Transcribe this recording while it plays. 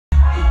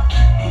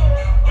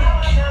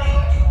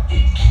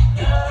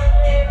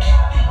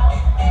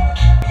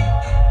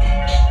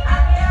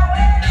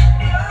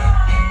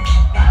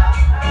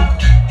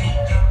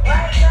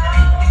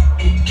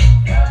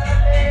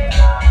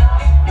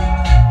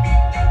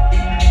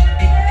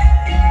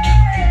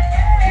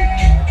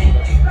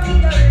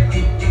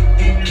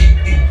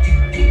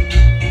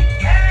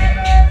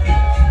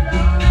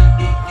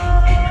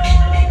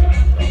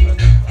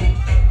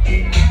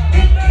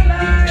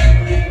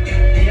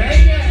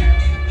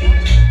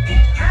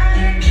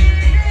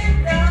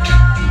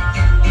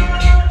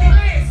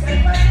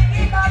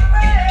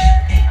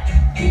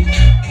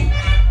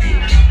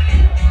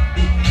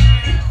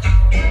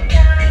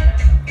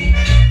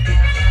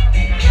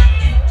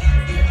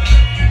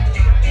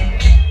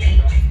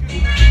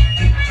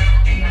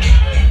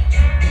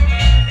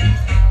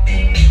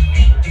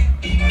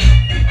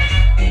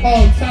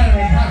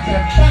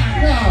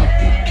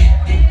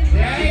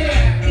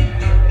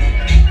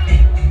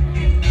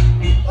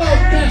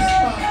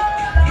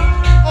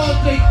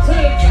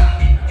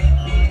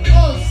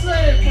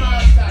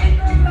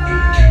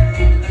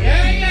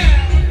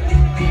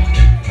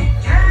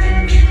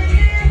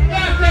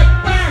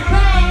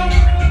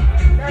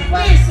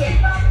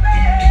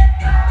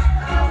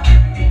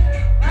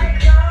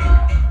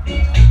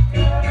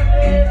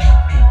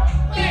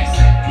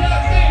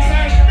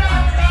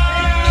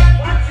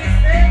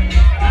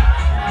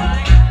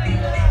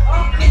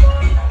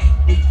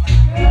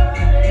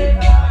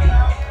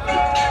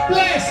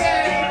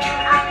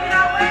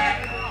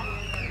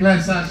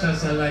Bless us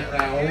just like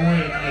that.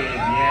 Wicked.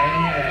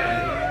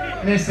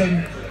 Yeah.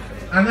 Listen,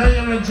 I know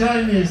you're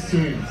enjoying these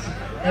tunes.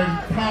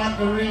 And part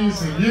of the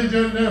reason, you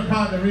don't know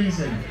part of the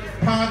reason.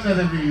 Part of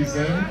the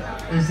reason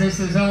is this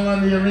is all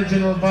on the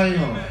original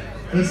vinyl.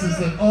 This is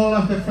all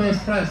of the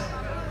first press.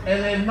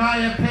 And in my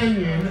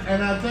opinion,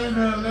 and I do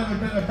know a little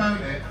bit about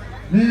it,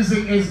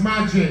 music is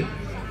magic.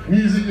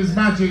 Music is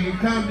magic. It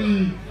can't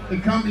be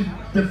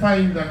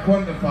defined or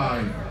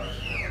quantified.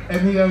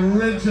 And the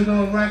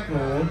original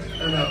record,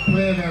 and I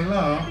played a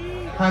lot,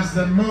 has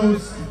the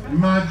most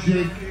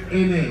magic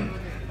in it.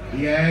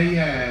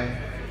 Yeah.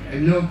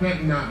 And you're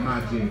getting that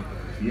magic.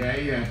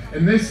 Yeah.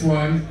 And this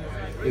one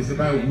is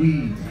about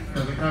weed.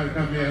 Because I can't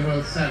come here a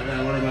whole set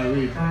without one about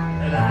weed.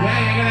 And you're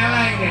gonna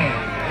like it.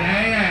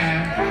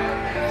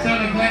 Yeah. So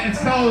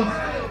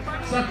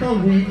it's not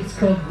called weed, it's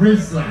called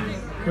Rizla.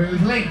 But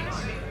it's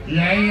linked.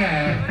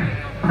 Yeah.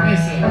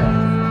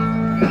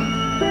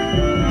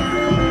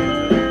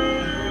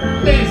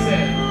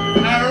 Listen,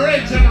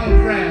 original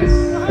press.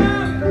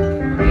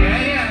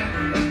 Yeah.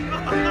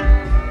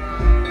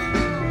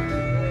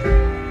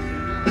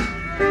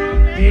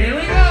 Here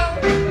we go.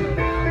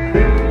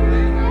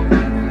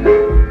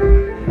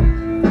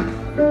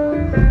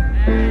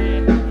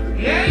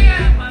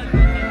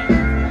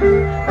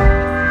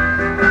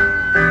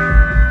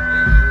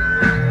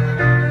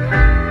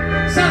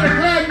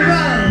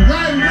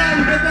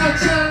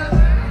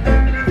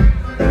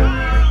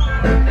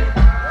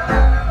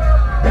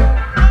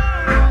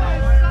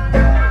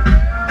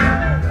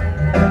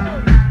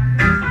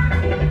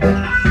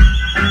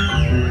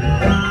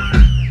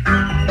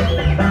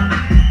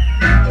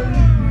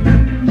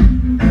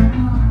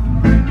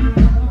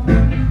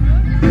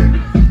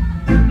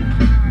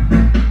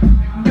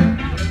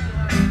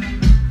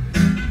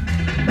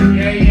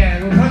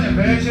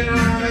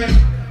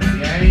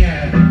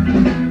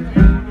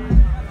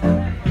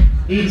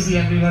 Easy,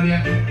 everybody.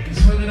 You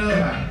swing it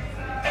over.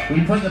 We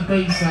put the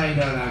B-side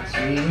on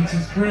actually, which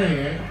is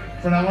great,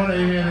 but I want to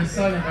hear the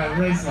song about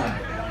Rizla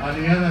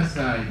on the other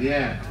side.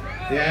 Yeah.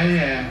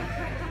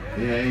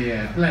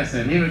 Bless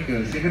him. Here it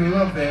goes. You're gonna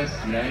love this.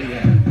 Yeah.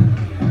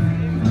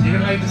 You're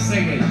gonna like to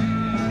sing it.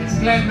 It's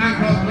Glenn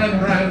Macroll, Glenn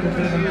Brown, a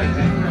bit of a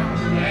legend.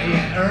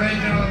 Yeah.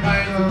 Original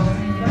vinyl.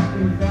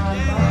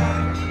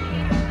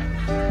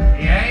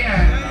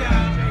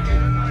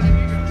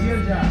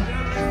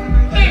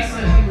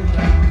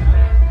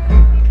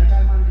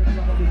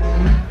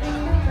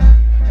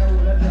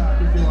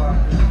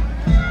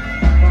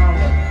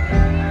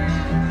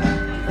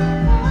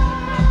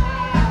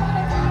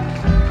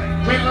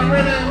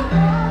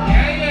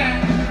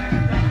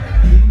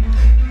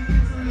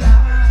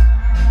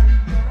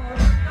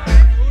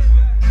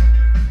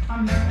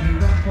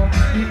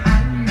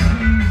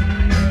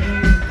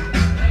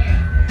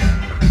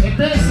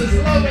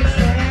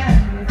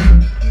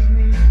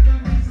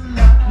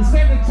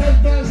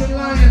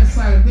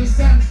 This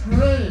sounds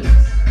great.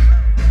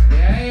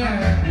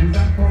 Yeah.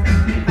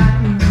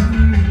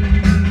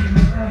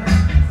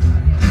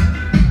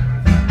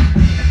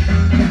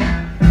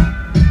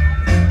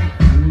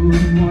 Too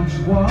much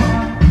war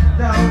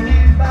down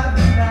in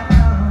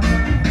Babylon.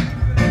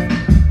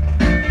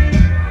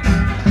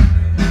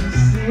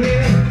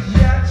 Set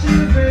your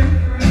children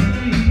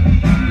free.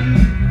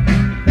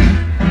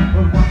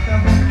 But what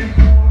about the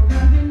poor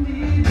and the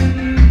needy?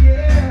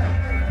 Yeah.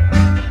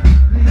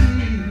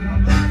 Please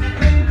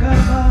think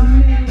about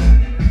me.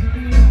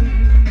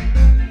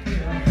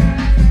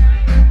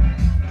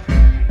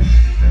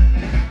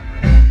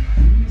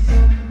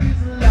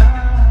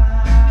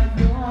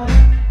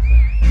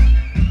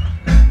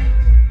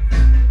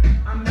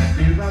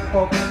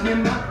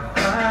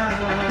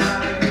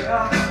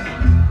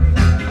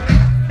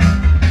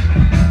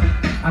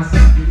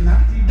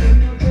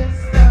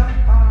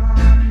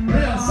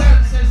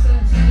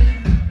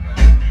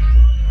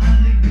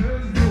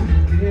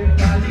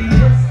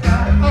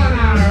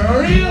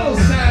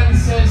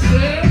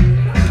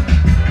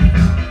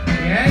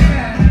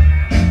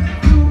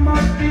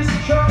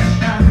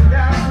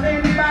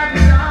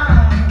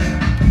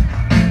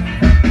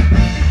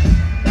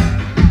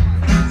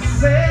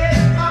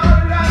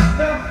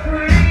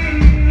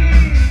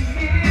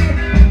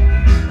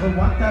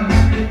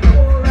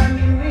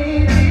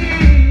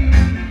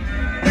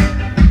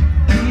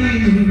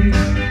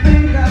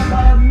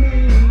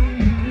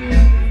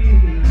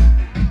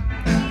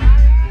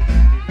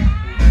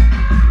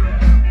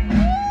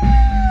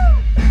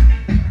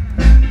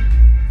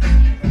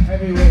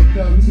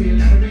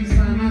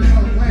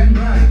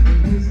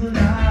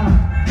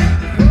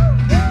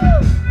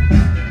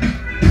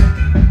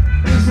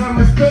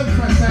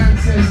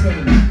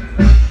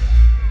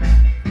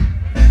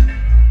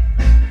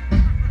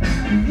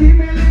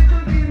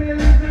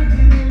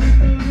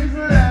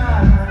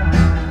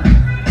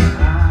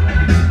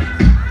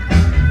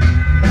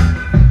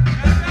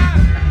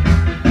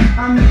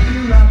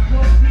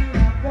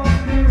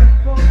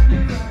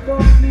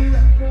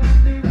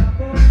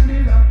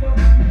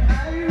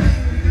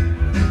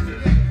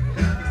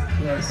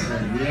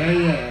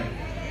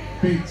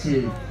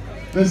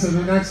 Listen,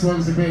 the next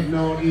one's a bit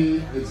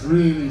naughty, it's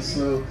really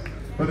slow,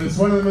 but it's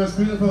one of the most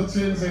beautiful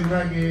tunes in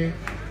reggae,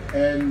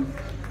 and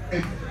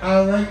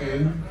I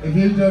reckon if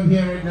you don't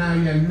hear it now,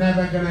 you're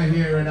never going to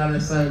hear it on a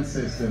sound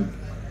system.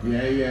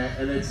 Yeah, yeah,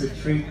 and it's a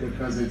treat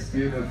because it's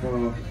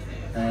beautiful,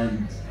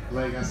 and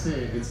like I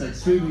say, it's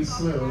extremely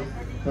slow,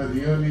 but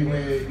the only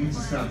way, you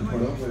just have to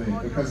put up with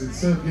it because it's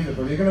so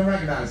beautiful. You're going to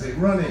recognize it.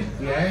 Run it.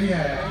 Yeah,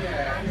 yeah,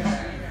 yeah,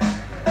 yeah.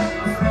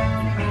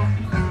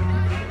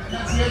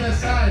 That's the other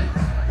side.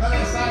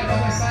 Other side,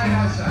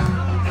 Asha.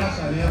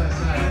 Asha, the other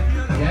side.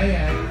 Yeah,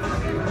 yeah.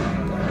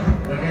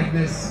 We're getting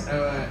this,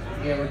 yeah,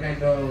 we're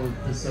getting all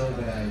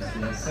disorganized.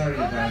 Yeah, sorry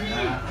about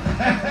that.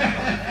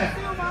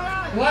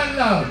 One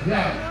love,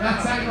 yeah.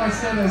 That's how I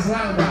said as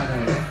well,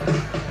 man.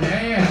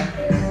 Yeah, yeah.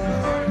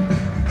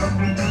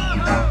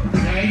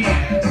 Yeah,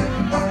 yeah.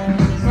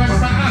 So it's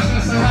for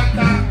Asha select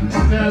that to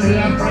the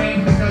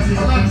upgrade because he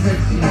loves it.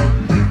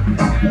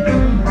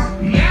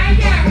 Yeah,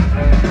 yeah.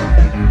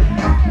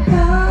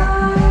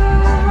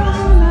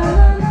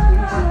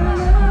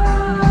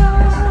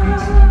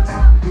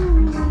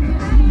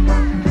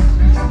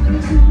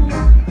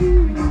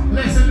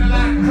 Listen to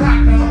that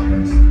crackle.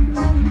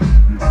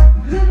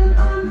 Living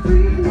on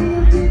freely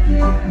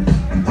addicted.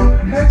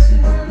 Hurts to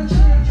never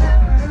change.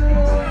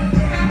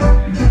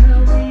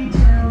 Tell me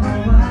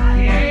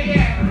why. Yeah,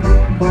 yeah.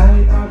 Why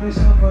are we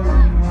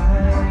suffering? Why?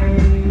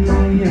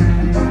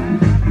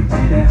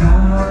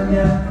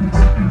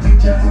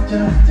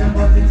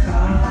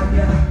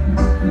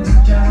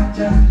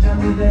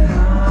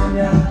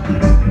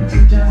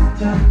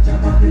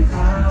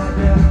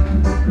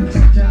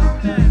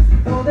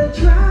 Oh, they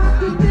try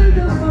to build a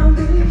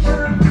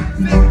foundation.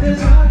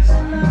 There's lots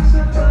and lots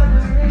of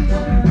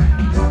adoration.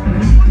 We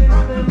give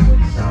them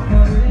with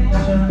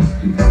separation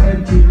and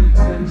give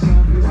them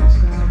some with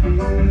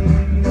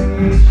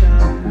starvation.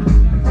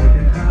 Make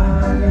it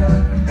higher.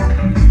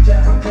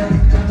 Jump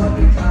up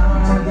the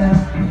higher.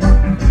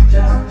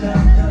 Jump up the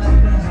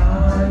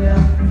higher.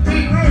 Jump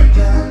up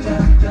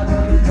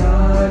the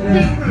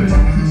higher.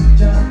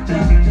 Jump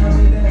the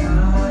higher.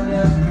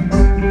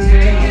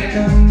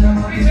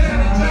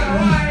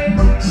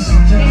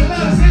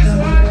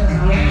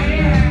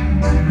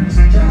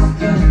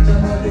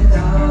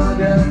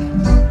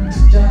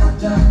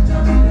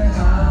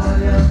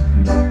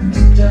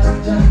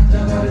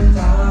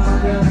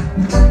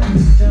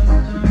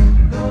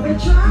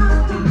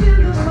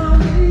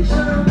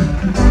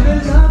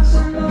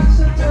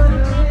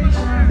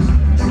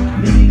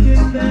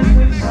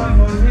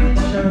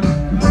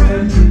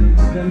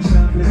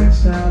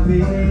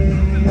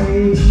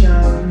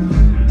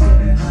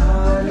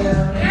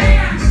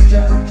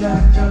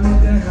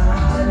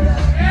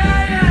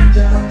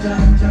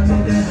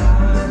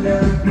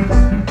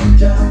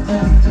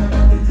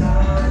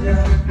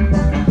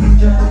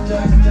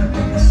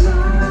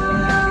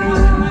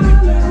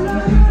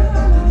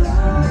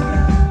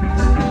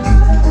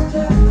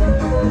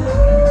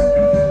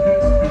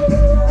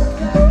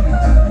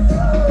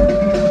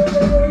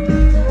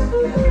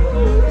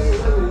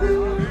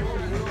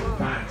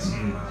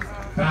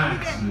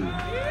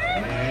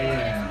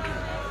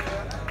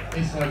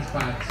 This one's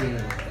bad too.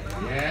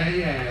 Yeah,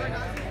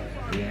 yeah.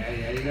 Yeah,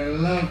 yeah, you're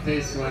gonna love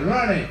this one.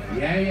 Run it.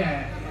 Yeah,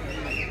 yeah.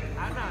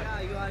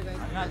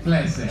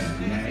 Bless it.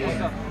 Yeah,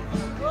 yeah.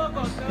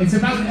 It's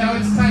about now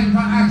it's time for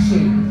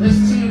action. This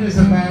tune is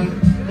about,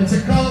 it's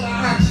a call to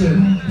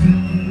action.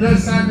 No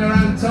standing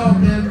around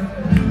talking.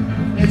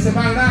 It's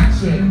about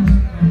action.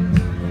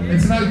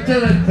 It's about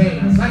doing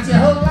things. That's your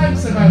whole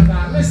life's about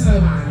that. Listen to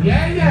the man.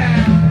 Yeah,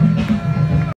 yeah.